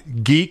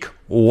called Geek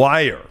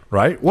Wire,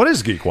 right? What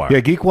is Geek Wire? Yeah,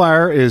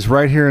 GeekWire is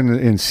right here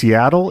in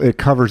Seattle. It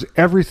covers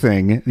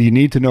everything you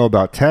need to know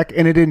about tech,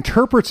 and it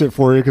interprets it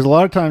for you because a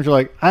lot of times you're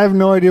like, I have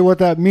no idea what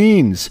that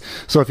means.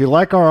 So if you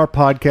like our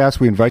podcast,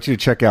 we invite you to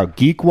check out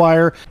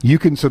GeekWire. You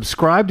can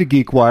subscribe to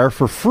GeekWire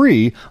for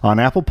free on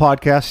Apple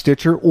Podcasts,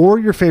 Stitcher, or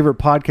your favorite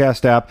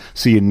podcast app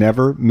so you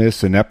never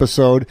miss an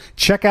episode.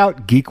 Check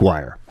out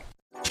GeekWire.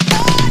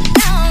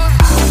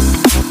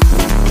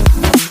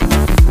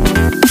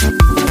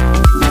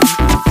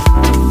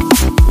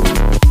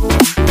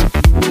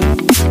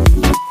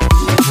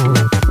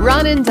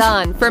 Ron and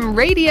Don, from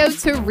radio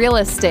to real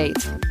estate.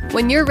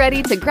 When you're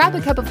ready to grab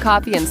a cup of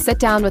coffee and sit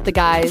down with the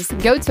guys,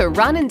 go to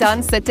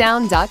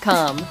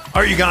ronanddonsitdown.com.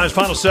 All right, you guys,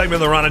 final segment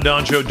of the Ron and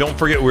Don Show. Don't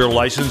forget we're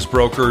licensed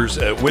brokers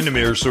at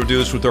Windermere, so we'll do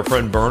this with our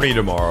friend Bernie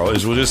tomorrow,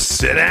 is we'll just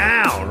sit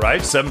down,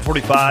 right?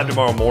 7:45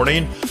 tomorrow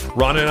morning.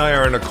 Ron and I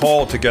are in a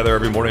call together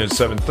every morning at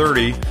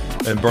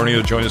 7:30, and Bernie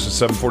will join us at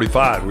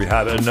 7:45. We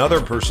had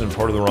another person,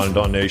 part of the Ron and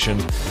Don Nation,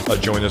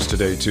 join us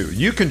today, too.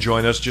 You can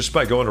join us just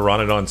by going to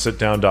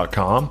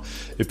ronanddonsitdown.com.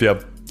 If you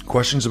have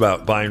questions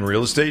about buying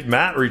real estate,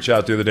 Matt reached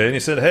out the other day and he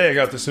said, hey, I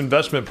got this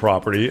investment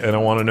property and I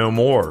want to know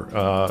more.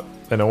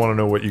 And I want to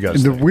know what you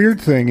guys think. The weird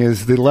thing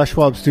is the Les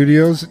Schwab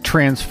Studios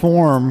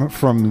transform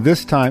from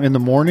this time in the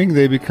morning.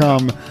 They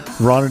become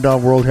Ron and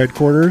Don World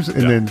Headquarters,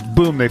 and then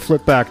boom, they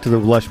flip back to the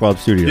Les Schwab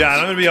Studios. Yeah, and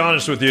I'm going to be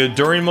honest with you.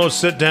 During most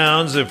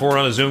sit-downs, if we're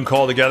on a Zoom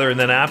call together, and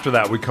then after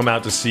that, we come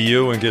out to see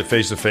you and get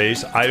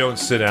face-to-face, I don't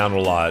sit down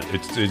a lot.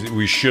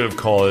 We should have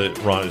called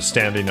it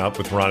standing up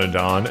with Ron and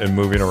Don and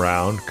moving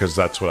around, because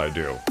that's what I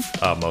do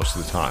most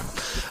of the time.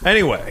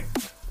 Anyway,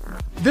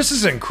 this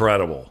is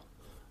incredible.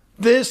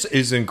 This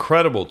is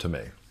incredible to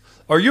me.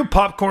 Are you a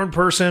popcorn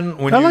person?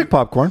 I like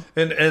popcorn.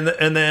 And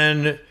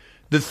then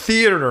the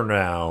theater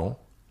now.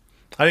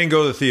 I didn't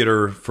go to the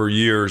theater for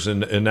years,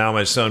 and now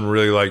my son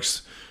really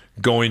likes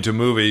going to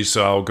movies,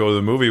 so I'll go to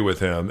the movie with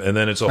him. And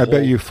then it's I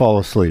bet you fall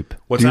asleep.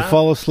 What's Do you that?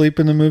 fall asleep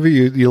in the movie?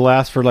 You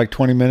last for like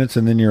 20 minutes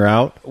and then you're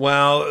out?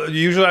 Well,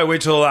 usually I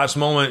wait till the last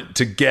moment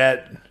to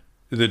get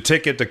the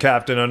ticket to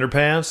Captain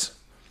Underpants.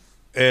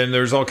 And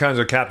there's all kinds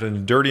of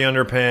Captain Dirty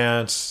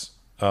Underpants.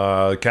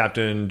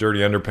 Captain Dirty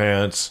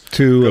Underpants,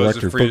 Two Goes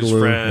Electric to Free His Boogaloo,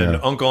 Friend, yeah.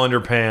 Uncle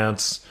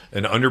Underpants,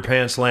 and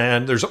Underpants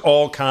Land. There's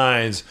all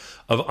kinds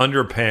of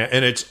underpants,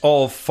 and it's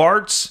all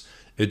farts,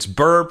 it's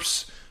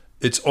burps,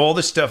 it's all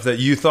the stuff that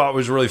you thought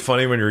was really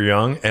funny when you were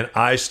young, and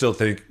I still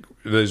think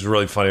is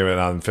really funny when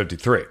I'm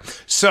 53.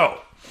 So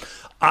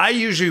I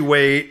usually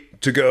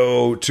wait to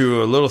go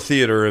to a little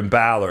theater in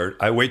Ballard.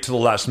 I wait till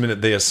the last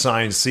minute. They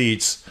assign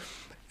seats.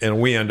 And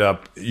we end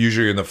up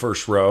usually in the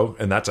first row,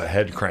 and that's a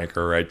head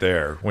cranker right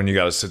there when you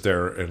got to sit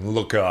there and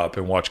look up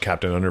and watch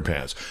Captain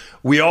Underpants.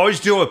 We always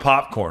deal with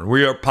popcorn.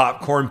 We are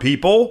popcorn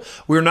people.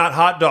 We're not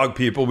hot dog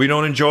people. We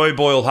don't enjoy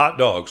boiled hot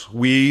dogs.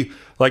 We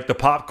like the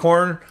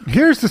popcorn.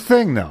 Here's the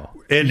thing, though.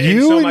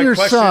 You and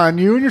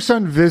your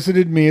son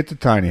visited me at the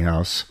tiny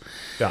house.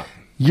 Yeah.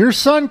 Your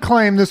son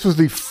claimed this was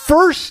the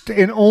first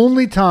and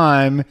only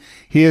time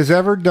he has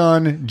ever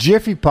done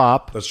Jiffy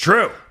Pop. That's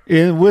true.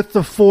 With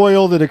the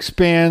foil that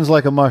expands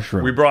like a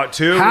mushroom. We brought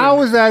two.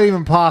 How is that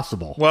even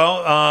possible?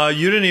 Well,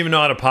 you didn't even know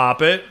how to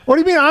pop it. What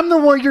do you mean? I'm the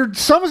one. Your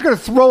son was going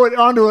to throw it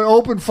onto an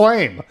open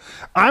flame.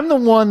 I'm the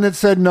one that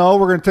said, no,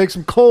 we're going to take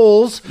some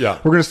coals. Yeah.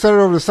 We're going to set it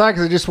over the side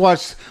because I just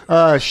watched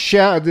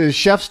the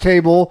Chef's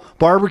Table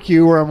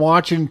barbecue where I'm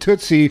watching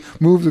Tootsie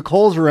move the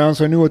coals around,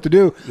 so I knew what to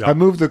do. Yeah. I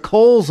moved the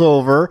coals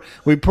over.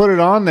 We put it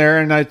on there,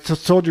 and I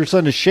told your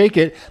son to shake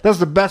it. That's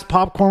the best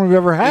popcorn we've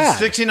ever had. It's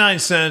 69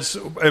 cents.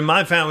 In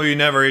my family, we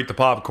never ate the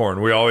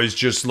popcorn. We always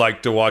just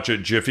liked to watch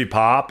it Jiffy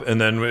Pop,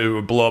 and then it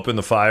would blow up in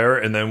the fire,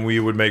 and then we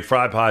would make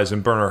fry pies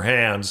and burn our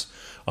hands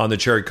on the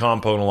cherry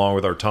compote along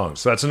with our tongues.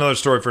 So that's another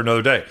story for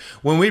another day.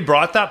 When we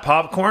brought that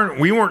popcorn,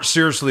 we weren't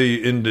seriously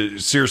going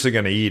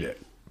to eat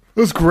it. It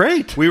was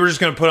great. We were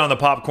just going to put on the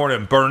popcorn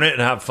and burn it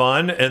and have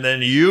fun. And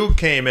then you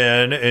came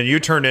in and you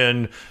turned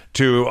in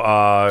to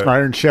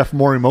Iron Chef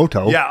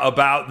Morimoto. Yeah,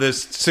 about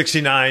this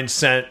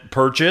 69-cent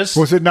purchase.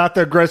 Was it not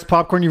the greatest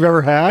popcorn you've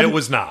ever had? It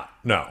was not.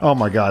 No. Oh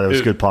my God, it was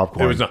good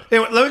popcorn. It was not.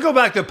 Anyway, let me go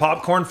back to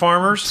popcorn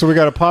farmers. So we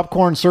got a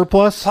popcorn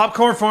surplus?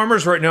 Popcorn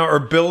farmers right now are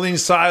building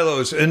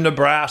silos in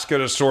Nebraska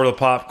to store the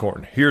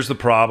popcorn. Here's the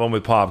problem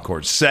with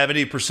popcorn.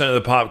 70% of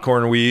the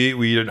popcorn we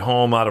eat at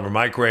home out of a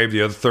microwave.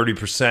 The other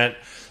 30%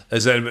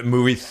 is at a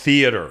movie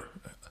theater.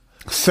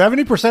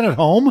 70% at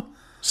home?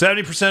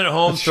 70% at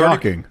home. That's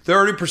shocking.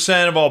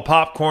 30% of all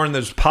popcorn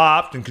that's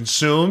popped and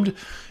consumed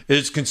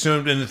is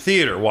consumed in the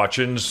theater,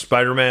 watching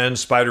Spider-Man,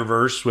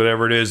 Spider-Verse,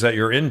 whatever it is that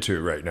you're into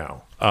right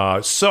now.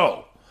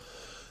 So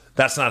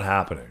that's not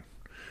happening.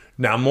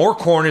 Now, more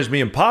corn is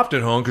being popped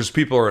at home because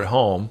people are at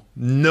home.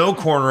 No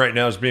corn right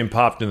now is being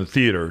popped in the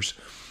theaters.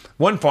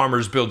 One farmer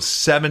has built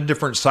 7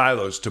 different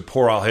silos to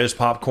pour out his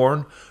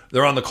popcorn.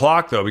 They're on the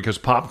clock, though, because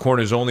popcorn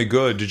is only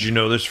good, did you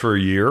know this, for a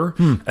year?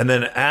 And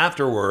then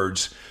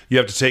afterwards, you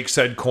have to take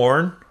said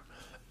corn,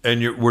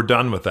 and we're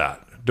done with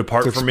that.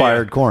 Depart It's from me.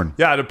 expired corn.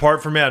 Yeah,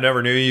 depart from me. I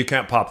never knew you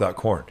can't pop that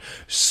corn.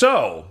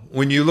 So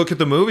when you look at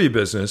the movie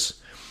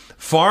business,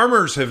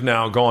 farmers have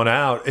now gone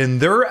out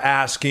and they're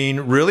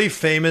asking really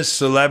famous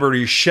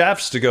celebrity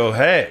chefs to go,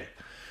 hey,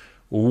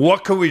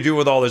 what could we do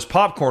with all this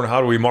popcorn? How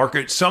do we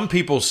market? Some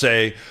people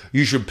say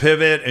you should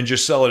pivot and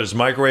just sell it as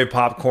microwave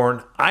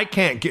popcorn. I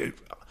can't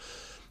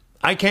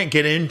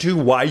get into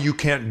why you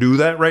can't do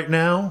that right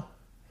now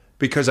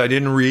because I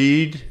didn't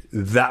read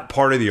that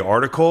part of the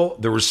article.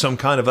 There was some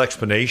kind of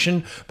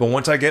explanation, but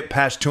once I get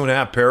past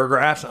 2.5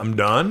 paragraphs, I'm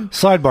done.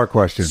 Sidebar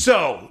question.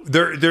 So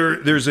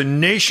there's a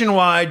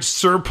nationwide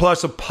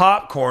surplus of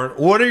popcorn.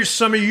 What are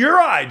some of your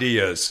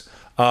ideas?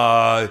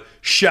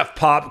 Chef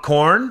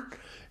Popcorn?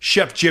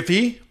 Chef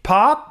Jiffy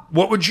Pop,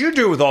 what would you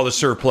do with all the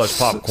surplus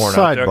popcorn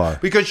out there? Sidebar.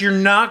 Because you're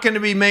not going to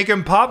be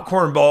making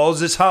popcorn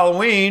balls this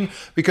Halloween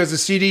because the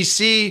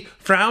CDC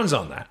frowns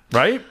on that,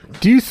 right?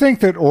 Do you think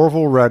that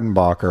Orville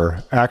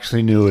Redenbacher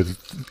actually knew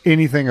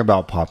anything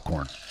about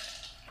popcorn?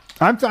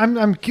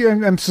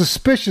 I'm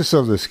suspicious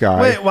of this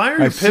guy. Wait, why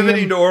are you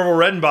pivoting to Orville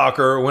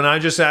Redenbacher when I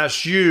just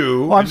asked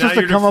you? Well, I'm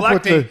supposed to come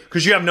up with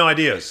because you have no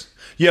ideas.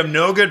 You have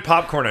no good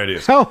popcorn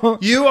ideas. Oh,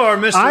 you are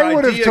Mr. I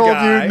would have Idea told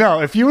guy. you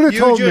no. If you would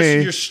have told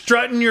me, you're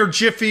strutting your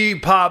Jiffy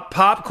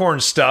popcorn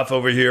stuff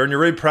over here, and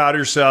you're really proud of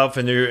yourself.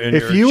 And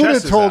if you would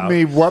have told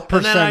me what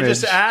percentage, and then I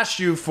just asked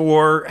you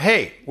for,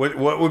 hey,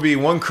 what would be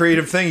one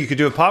creative thing you could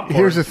do with popcorn?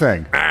 Here's the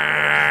thing.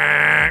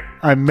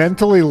 I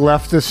mentally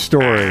left this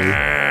story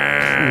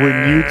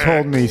when you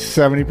told me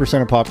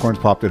 70% of popcorn's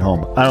popped at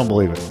home. I don't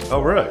believe it.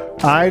 Oh, really?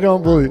 I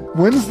don't believe it.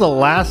 When's the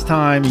last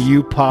time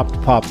you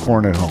popped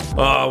popcorn at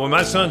home? When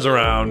my son's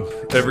around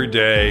every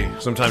day,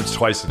 sometimes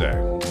twice a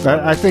day.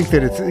 I think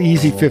that it's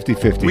easy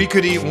 50-50. We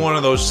could eat one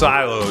of those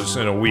silos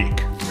in a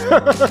week.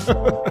 I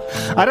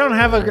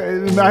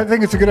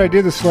think it's a good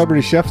idea, the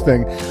celebrity chef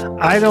thing.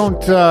 I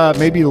don't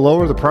maybe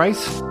lower the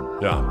price.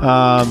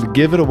 Yeah.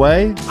 Give it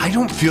away. I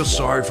don't feel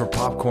sorry for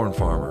popcorn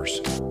farmers.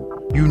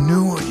 You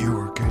knew what you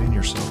were getting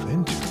yourself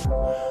into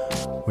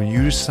when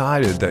you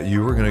decided that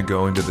you were going to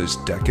go into this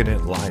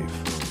decadent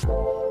life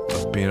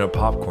of being a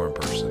popcorn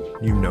person.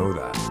 You know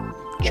that.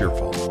 It's your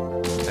fault.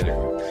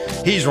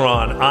 Anyway, he's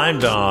Ron. I'm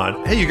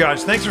Don. Hey, you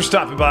guys, thanks for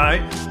stopping by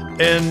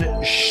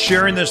and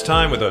sharing this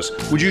time with us.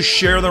 Would you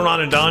share the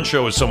Ron and Don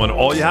show with someone?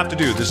 All you have to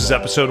do, this is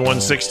episode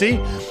 160.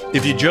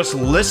 If you just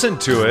listen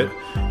to it,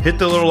 hit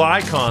the little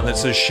icon that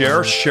says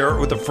share it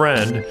with a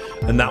friend,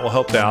 and that will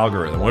help the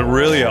algorithm. What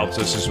really helps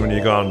us is when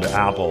you go on to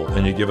Apple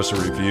and you give us a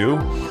review,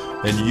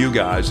 and you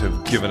guys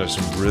have given us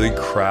some really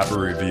crappy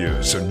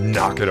reviews, so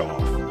knock it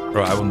off,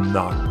 or I will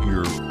knock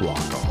your block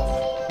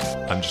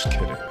off. I'm just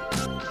kidding.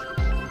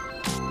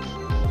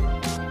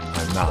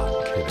 I'm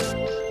not kidding.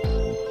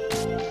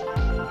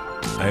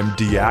 I am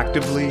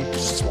deactively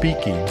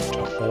speaking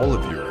to all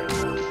of you right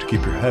now to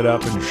keep your head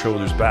up and your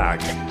shoulders back.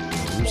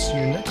 We'll see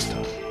you next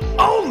time.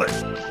 Only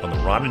on the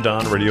Ron and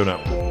Don Radio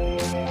Network.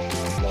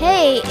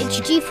 Hey, it's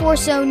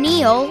G-Force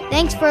O'Neill.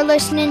 Thanks for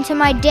listening to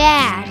my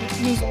dad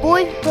and his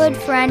boyhood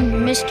friend,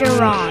 Mr.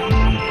 Ron.